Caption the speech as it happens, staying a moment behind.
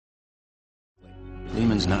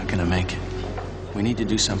Lehman's not gonna make it. We need to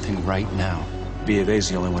do something right now. B of A's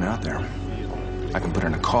the only one out there. I can put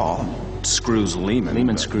in a call. It screws Lehman.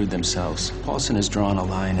 Lehman screwed themselves. Paulson has drawn a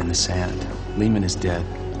line in the sand. Lehman is dead.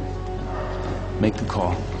 Make the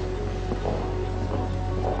call.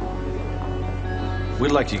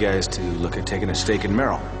 We'd like you guys to look at taking a stake in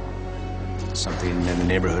Merrill. Something in the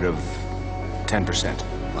neighborhood of 10%.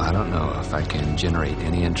 Well, I don't know if I can generate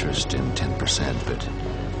any interest in 10%, but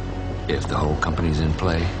if the whole company's in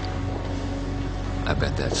play, I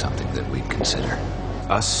bet that's something that we'd consider.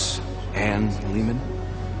 Us and Lehman?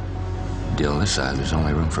 Deal this size, there's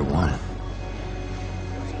only room for one.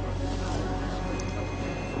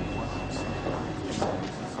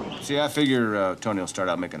 See, I figure Tony will start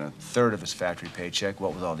out making a third of his factory paycheck,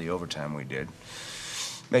 what with all the overtime we did.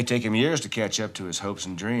 May take him years to catch up to his hopes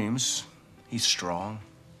and dreams. He's strong.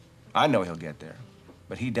 I know he'll get there,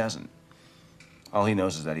 but he doesn't. All he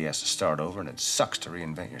knows is that he has to start over, and it sucks to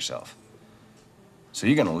reinvent yourself. So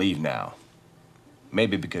you're gonna leave now.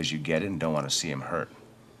 Maybe because you get it and don't want to see him hurt.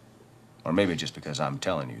 Or maybe just because I'm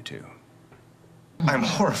telling you to. I'm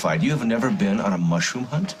horrified. You have never been on a mushroom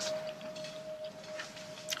hunt?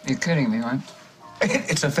 You're kidding me, right?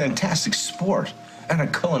 It's a fantastic sport and a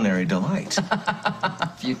culinary delight.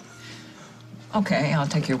 Okay, I'll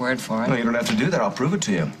take your word for it. No, you don't have to do that. I'll prove it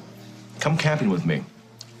to you. Come camping with me,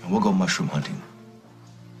 and we'll go mushroom hunting.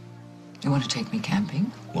 You want to take me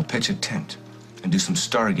camping? We'll pitch a tent and do some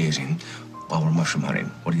stargazing while we're mushroom hunting.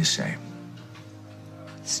 What do you say?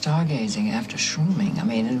 Stargazing after shrooming. I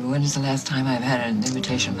mean, when is the last time I've had an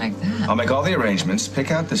invitation like that? I'll make all the arrangements,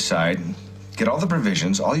 pick out the site, get all the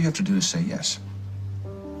provisions. All you have to do is say yes.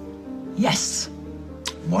 Yes.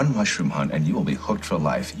 One mushroom hunt, and you will be hooked for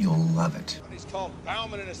life. You'll love it. He's called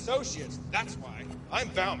Bauman and Associates. That's why. I'm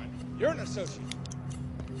Bauman. You're an associate.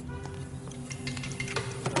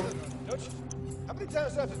 Don't you? How many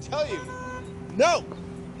times do I have to tell you? No!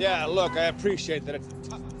 Yeah, look, I appreciate that it's a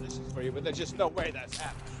tough position for you, but there's just no way that's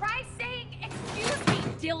happening. Try saying, excuse me,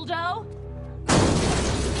 dildo.